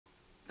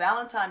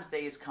Valentine's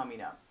Day is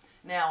coming up.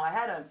 Now, I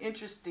had an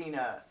interesting,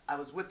 I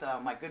was with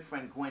my good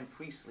friend Gwen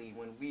Priestley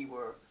when we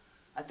were,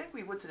 I think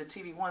we went to the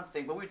TV One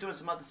thing, but we were doing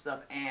some other stuff,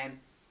 and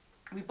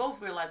we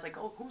both realized, like,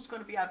 oh, who's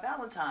going to be our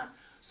Valentine?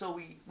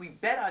 So we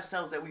bet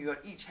ourselves that we would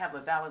each have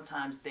a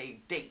Valentine's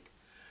Day date.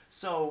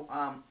 So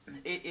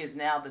it is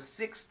now the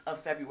 6th of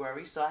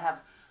February, so I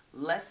have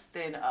less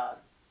than, I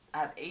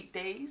have 8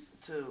 days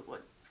to,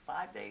 what,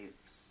 5 days?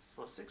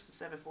 Well, 6 to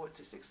 7, 4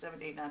 to 6,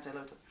 7, 8, 9, 10,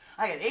 11, 12.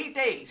 I got 8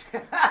 days.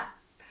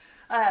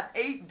 I have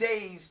 8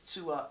 days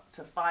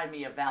to find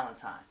me a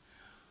Valentine.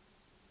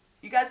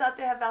 You guys out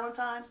there have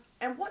Valentines?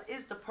 And what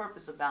is the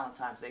purpose of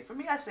Valentine's Day? For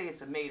me, I say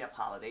it's a made-up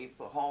holiday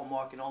for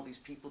Hallmark and all these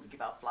people to give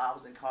out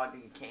flowers and cards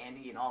and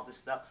candy and all this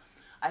stuff.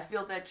 I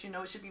feel that, you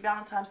know, it should be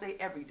Valentine's Day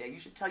every day. You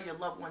should tell your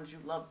loved ones you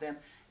love them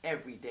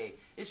every day.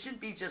 It shouldn't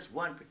be just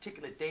one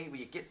particular day where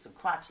you get some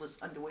crotchless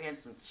underwear and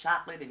some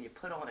chocolate and you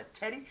put on a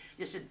teddy.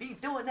 You should be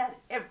doing that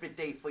every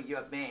day for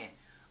your man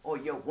or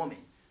your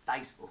woman,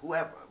 vice for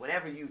whoever,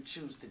 whatever you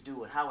choose to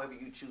do and however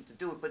you choose to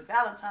do it. But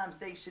Valentine's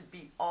Day should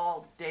be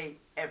all day,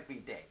 every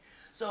day.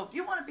 So if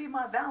you want to be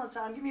my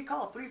Valentine, give me a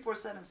call,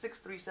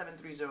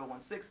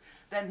 347-637-3016.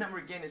 That number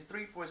again is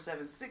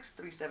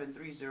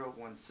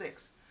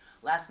 347-637-3016.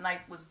 Last night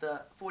was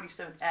the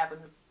 47th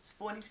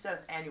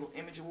Annual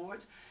Image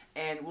Awards,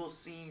 and we'll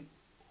see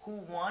who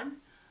won.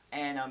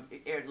 And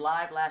it aired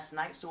live last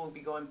night, so we'll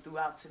be going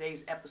throughout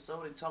today's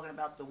episode and talking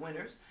about the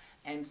winners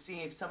and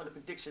seeing some of the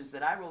predictions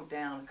that I wrote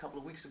down a couple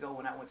of weeks ago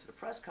when I went to the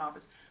press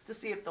conference to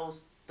see if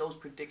those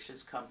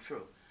predictions come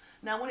true.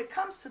 Now, when it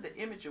comes to the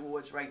Image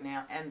Awards right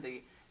now and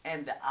the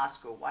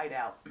Oscar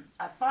whiteout,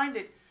 I find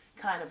it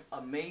kind of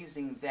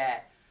amazing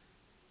that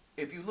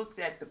if you looked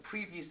at the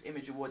previous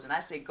Image Awards, and I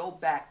say go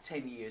back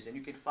 10 years, and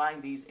you can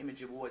find these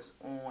Image Awards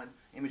on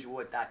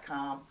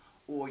imageaward.com,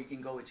 or you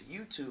can go into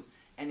YouTube,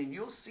 and then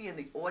you'll see in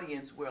the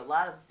audience where a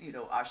lot of, you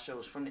know, our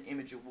shows, from the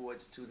Image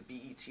Awards to the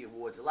BET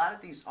Awards, a lot of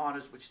these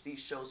honors which these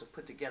shows are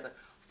put together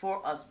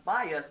for us,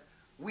 by us,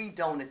 we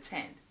don't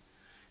attend.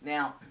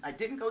 Now, I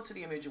didn't go to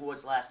the Image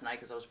Awards last night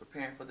because I was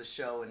preparing for the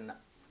show, and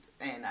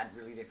I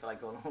really didn't feel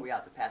like going all the way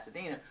out to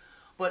Pasadena.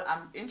 But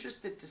I'm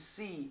interested to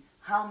see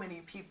how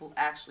many people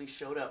actually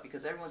showed up,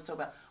 because everyone's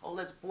talking about, oh,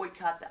 let's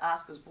boycott the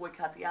Oscars,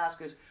 boycott the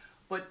Oscars.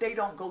 But they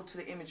don't go to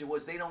the Image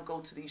Awards. They don't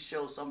go to these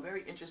shows. So I'm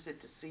very interested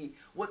to see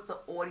what the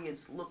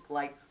audience look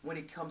like when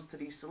it comes to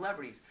these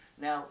celebrities.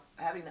 Now,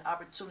 having the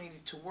opportunity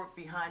to work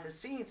behind the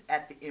scenes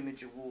at the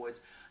Image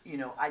Awards, you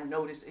know, I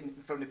noticed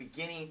from the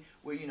beginning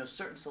where, you know,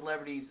 certain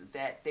celebrities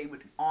that they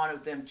would honor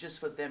them just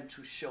for them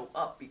to show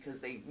up, because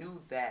they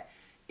knew that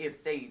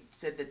if they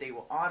said that they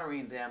were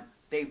honoring them,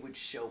 they would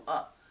show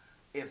up.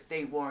 If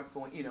they weren't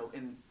going, you know,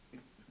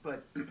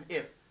 but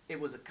if it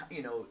was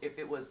if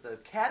it was the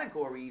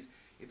categories,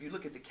 if you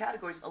look at the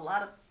categories, a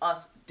lot of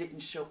us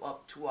didn't show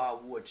up to our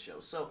award show.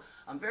 So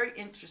I'm very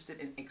interested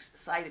and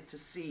excited to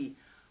see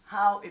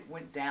how it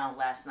went down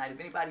last night. If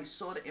anybody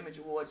saw the Image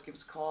Awards, give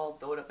us a call,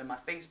 throw it up in my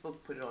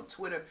Facebook, put it on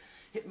Twitter,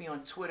 hit me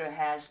on Twitter,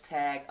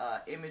 hashtag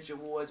Image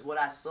Awards, what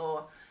I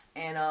saw,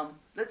 and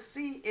let's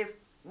see if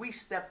we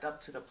stepped up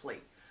to the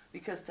plate.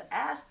 Because to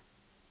ask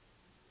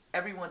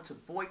everyone to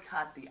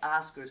boycott the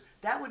Oscars,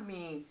 that would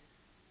mean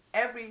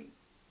if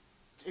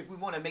we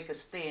want to make a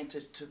stand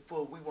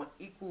we want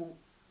equal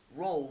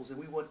roles, and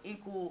we want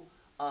equal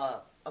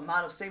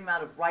same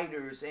amount of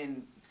writers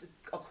and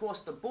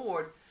across the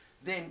board,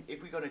 then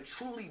if we're going to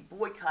truly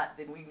boycott,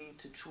 then we need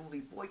to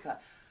truly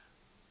boycott.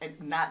 And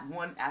not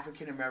one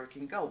African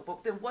American go.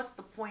 But then what's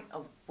the point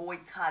of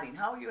boycotting?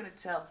 How are you going to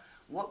tell,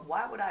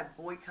 why would I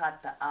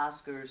boycott the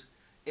Oscars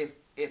if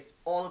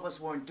all of us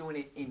weren't doing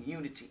it in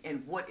unity?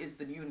 And what is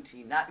the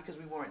unity? Not because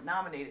we weren't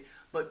nominated,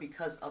 but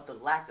because of the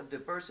lack of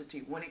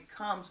diversity when it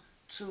comes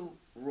to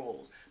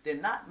roles. They're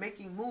not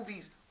making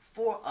movies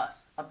for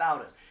us,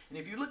 about us. And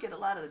if you look at a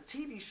lot of the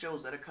TV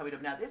shows that are coming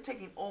up now, they're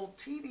taking old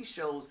TV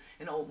shows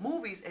and old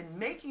movies and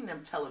making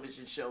them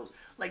television shows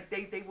like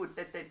they would,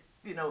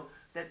 you know,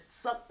 that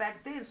sucked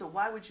back then. So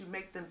why would you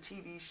make them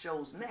TV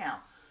shows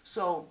now?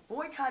 So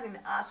boycotting the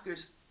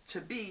Oscars, to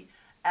be,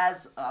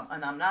 as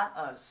and I'm not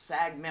a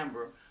SAG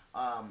member,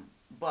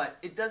 but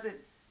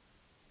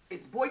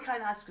it's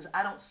boycotting Oscars.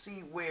 I don't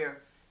see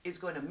where it's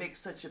going to make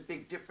such a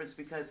big difference,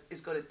 because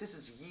this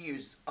is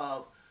years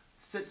of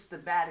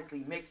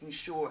systematically making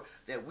sure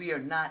that we are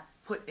not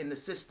put in the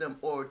system,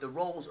 or the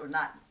roles are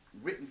not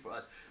written for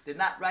us. They're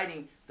not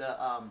writing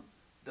the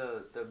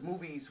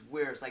movies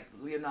where it's like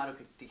Leonardo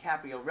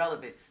DiCaprio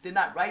relevant. They're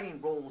not writing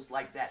roles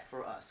like that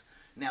for us.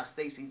 Now,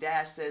 Stacey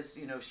Dash says,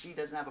 you know, she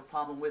doesn't have a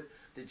problem with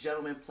the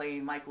gentleman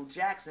playing Michael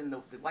Jackson, the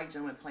white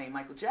gentleman playing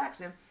Michael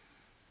Jackson,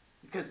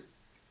 because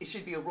it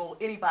should be a role.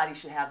 Anybody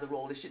should have the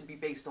role. It shouldn't be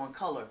based on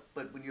color.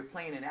 But when you're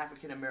playing an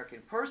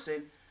African-American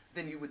person,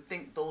 then you would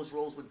think those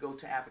roles would go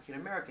to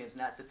African-Americans.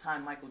 Now, at the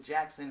time Michael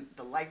Jackson,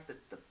 the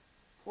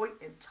point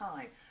in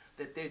time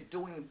that they're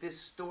doing this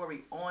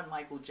story on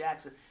Michael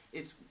Jackson,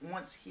 it's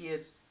once he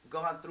has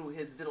gone through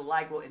his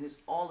vitiligo and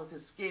all of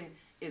his skin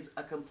is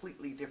a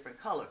completely different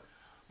color.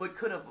 But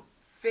could a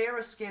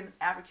fairer skinned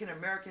African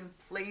American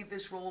play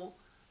this role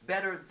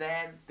better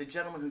than the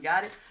gentleman who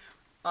got it.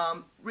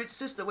 Rich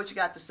sister, what you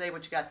got to say?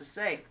 What you got to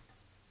say?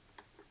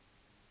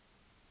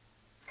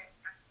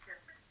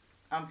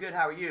 I'm good.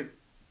 How are you?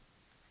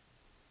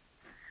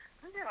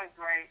 I'm doing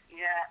great.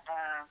 Yeah,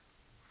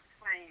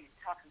 funny you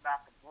talking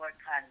about the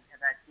boycotting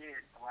because I did.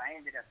 Well, I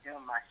ended up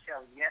doing my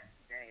show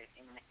yesterday,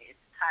 and it's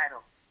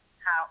titled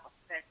 "How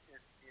Effective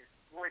Is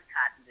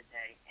Boycotting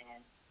Today?" And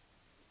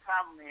the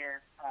problem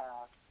is,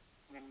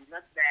 when you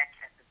look back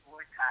at the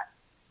boycott,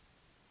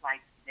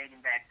 like dating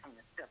back from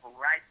the civil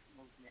rights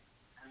movement,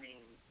 I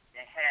mean,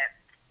 they had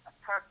a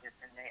purpose,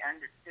 and they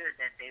understood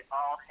that they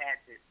all had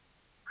to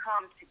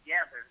come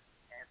together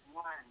as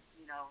one.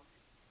 You know,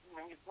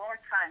 when you're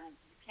boycotting,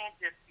 you can't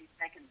just be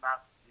thinking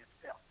about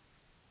yourself.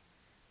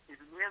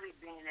 It's really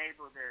being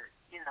able to,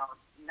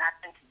 not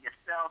think of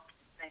yourself,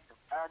 think of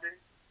others.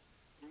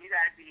 And you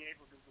got to be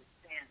able to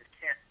withstand the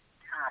test of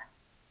time.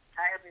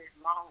 However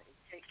long it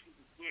takes you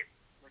to get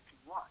what you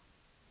want.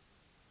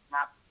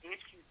 My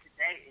issue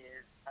today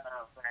is,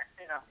 what I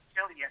said on the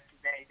show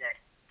yesterday, that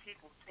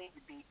people seem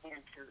to be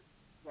into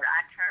what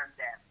I term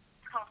that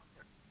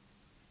comfort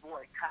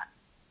boycott.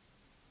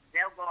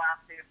 They'll go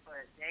out there for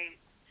a day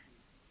or two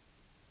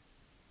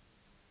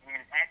and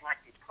act like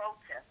they're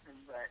protesting,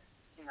 but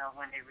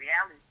when a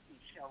reality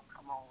show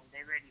come on,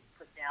 they're ready to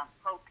put down the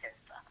protest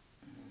sign.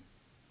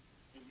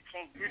 Mm-hmm. And you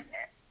can't do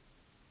that.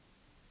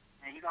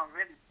 And you're going to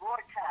really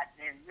boycott,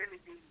 then really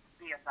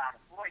be about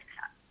a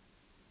boycott.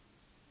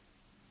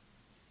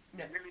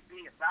 Yeah. Really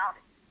be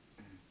about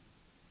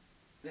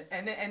it.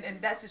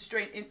 And that's a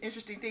straight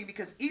interesting thing,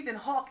 because Ethan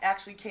Hawke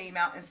actually came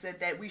out and said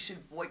that we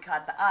should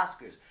boycott the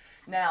Oscars.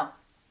 Now,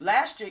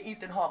 last year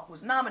Ethan Hawke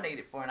was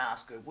nominated for an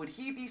Oscar. Would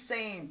he be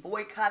saying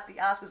boycott the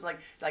Oscars?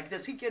 Like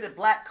does he get a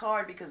black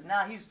card because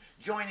now he's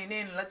joining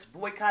in, let's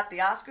boycott the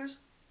Oscars?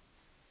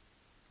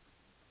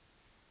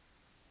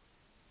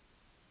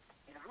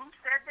 And who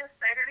said this?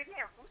 Say it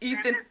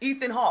again.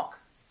 Ethan Hawke.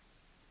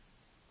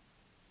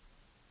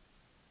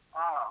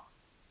 Oh,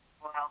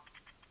 well.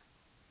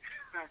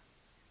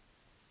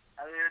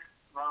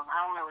 Well, I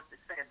don't know what to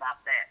say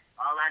about that.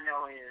 All I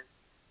know is,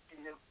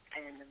 and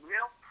the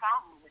real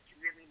problem which you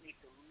really need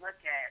to look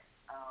at,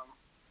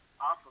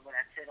 also what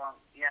I said on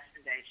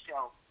yesterday's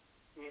show,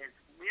 is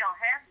we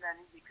don't have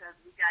nothing because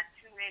we got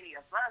too many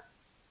of us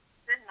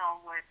sitting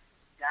on what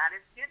God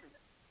has given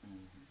us.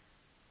 Mm-hmm.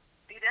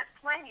 See, there's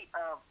plenty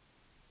of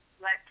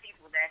black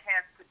people that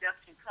have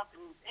production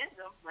companies in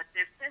them, but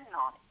they're sitting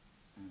on it.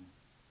 Mm-hmm.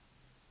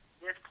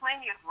 There's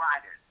plenty of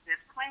writers.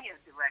 There's plenty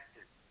of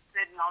directors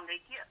sitting on their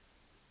gifts.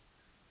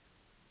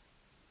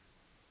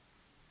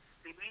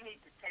 See, we need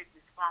to take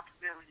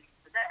responsibility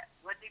for that.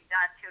 What did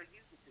God tell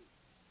you to do?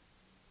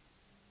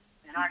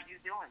 And are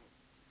you doing it?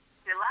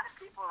 See, a lot of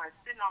people are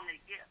sitting on their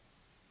gifts.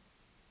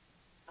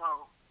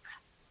 So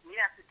we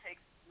have to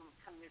take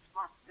some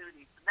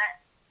responsibility for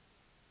that.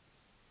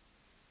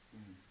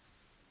 Mm.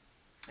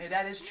 Hey,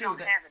 that is true.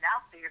 We don't have it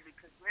out there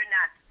because we're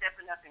not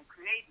stepping up and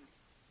creating it.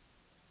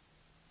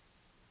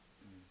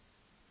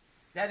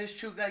 That is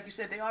true. Like you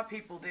said, there are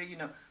people there,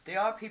 there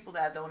are people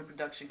that have their own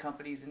production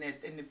companies, and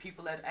the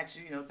people that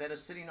actually, that are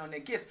sitting on their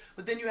gifts.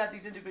 But then you have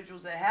these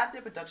individuals that have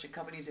their production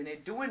companies and they're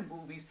doing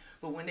movies,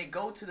 but when they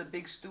go to the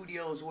big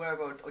studios,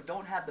 wherever, or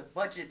don't have the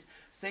budget,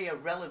 say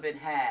Irrelevant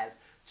has,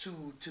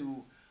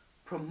 to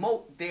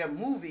promote their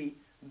movie,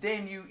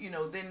 then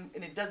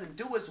and it doesn't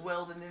do as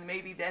well, then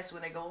maybe that's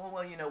when they go, oh,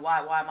 well,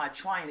 why am I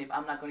trying if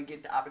I'm not going to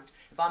get the opportunity,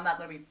 if I'm not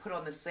going to be put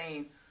on the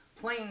same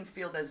playing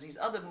field as these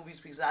other movies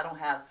because I don't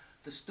have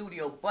the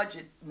studio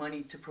budget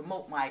money to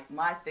promote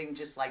my thing,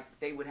 just like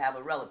they would have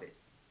Irrelevant.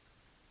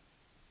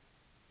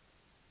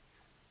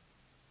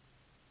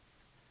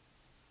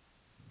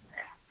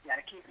 You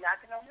gotta keep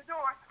knocking on the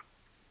door.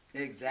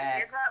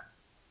 Exactly. Give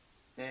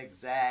up.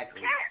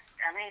 Exactly. You can't.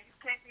 I mean, you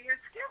can't be your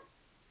skill.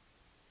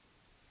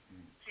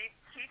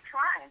 Keep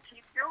trying.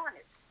 Keep doing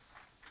it.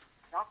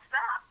 Don't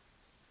stop.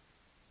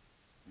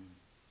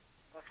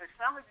 But for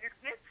some of you,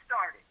 get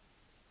started.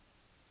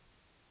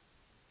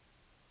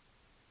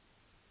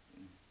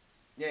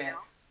 Yeah,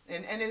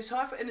 and it's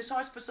hard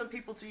for some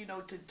people to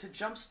to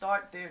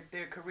jumpstart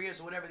their careers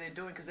or whatever they're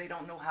doing because they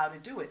don't know how to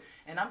do it.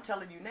 And I'm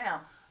telling you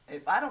now,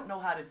 if I don't know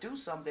how to do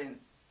something,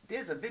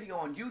 there's a video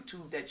on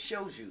YouTube that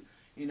shows you,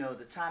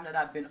 the time that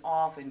I've been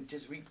off and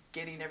just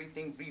getting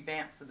everything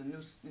revamped for the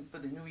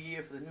new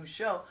year, for the new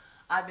show.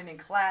 I've been in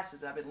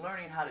classes. I've been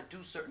learning how to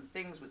do certain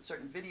things with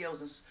certain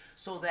videos, and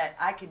so that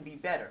I can be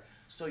better.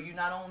 So you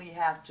not only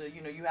have to,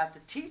 you have to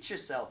teach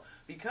yourself,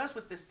 because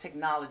with this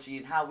technology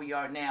and how we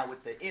are now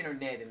with the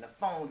internet and the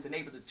phones and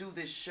able to do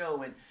this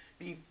show and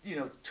be,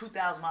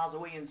 2,000 miles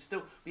away and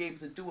still be able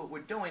to do what we're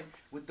doing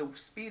with the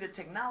speed of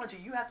technology,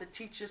 you have to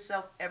teach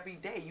yourself every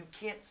day. You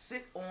can't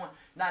sit on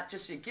not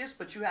just your gifts,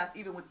 but you have,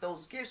 even with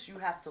those gifts, you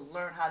have to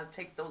learn how to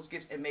take those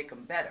gifts and make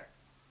them better.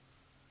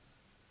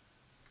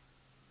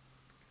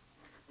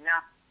 No.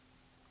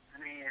 I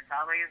mean, it's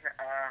always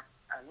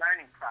a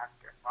learning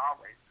process,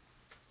 always.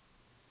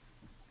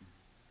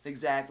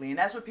 Exactly, and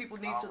that's what people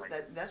need to. Always.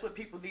 That's what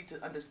people need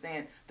to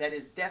understand. That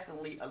is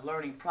definitely a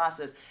learning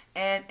process,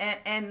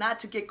 and not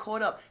to get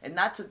caught up, and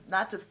not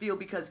to feel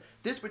because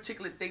this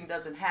particular thing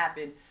doesn't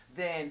happen,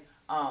 then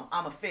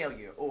I'm a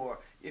failure, or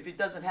if it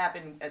doesn't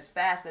happen as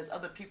fast as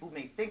other people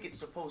may think it's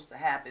supposed to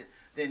happen,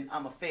 then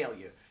I'm a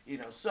failure. You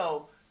know,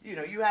 so you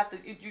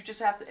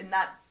just have to, and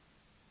not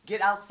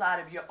get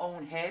outside of your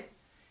own head,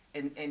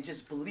 and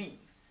just believe,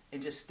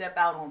 and just step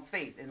out on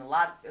faith. And a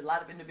lot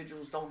of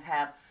individuals don't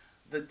have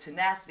the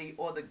tenacity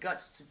or the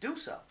guts to do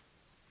so.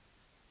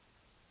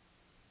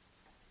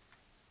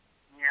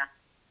 Yeah.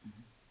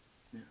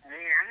 Yeah. I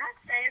mean, I'm not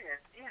saying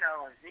it's,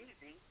 it's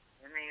easy.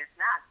 I mean, it's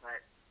not, but,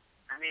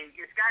 I mean,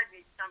 it's got to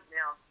be something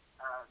else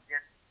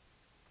just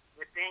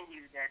within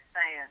you that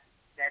says,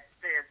 this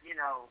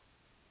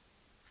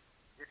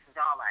is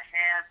all I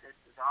have, this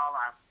is all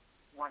I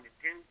want to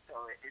do,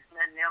 so it's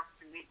nothing else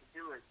for me to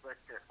do it but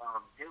to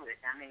do it.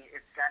 I mean,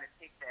 it's got to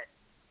take that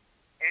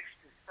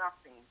extra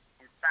something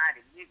inside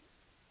of you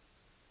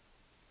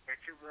that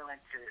you're willing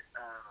to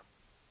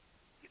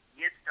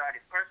get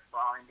started first of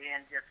all, and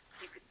then just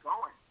keep it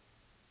going.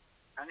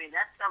 I mean,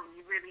 that's something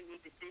you really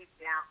need to dig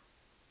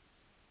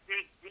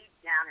deep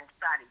down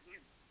inside of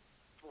you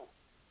for.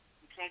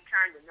 You can't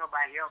turn to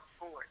nobody else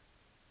for it.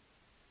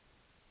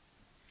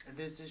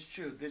 This is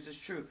true. This is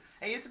true.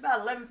 Hey, it's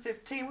about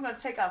 11:15. We're going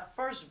to take our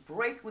first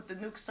break with the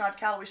new Cosandra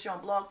Calloway Show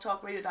on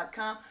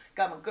blogtalkradio.com.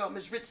 Got my girl,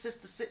 Miss Rich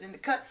Sister, sitting in the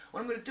cut. What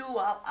I'm going to do,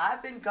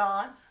 I've been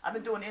gone. I've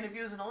been doing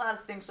interviews and a lot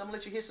of things, so I'm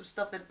going to let you hear some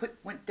stuff that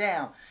went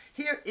down.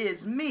 Here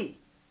is me,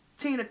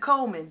 Tina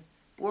Coleman,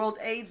 World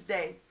AIDS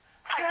Day.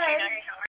 Hey.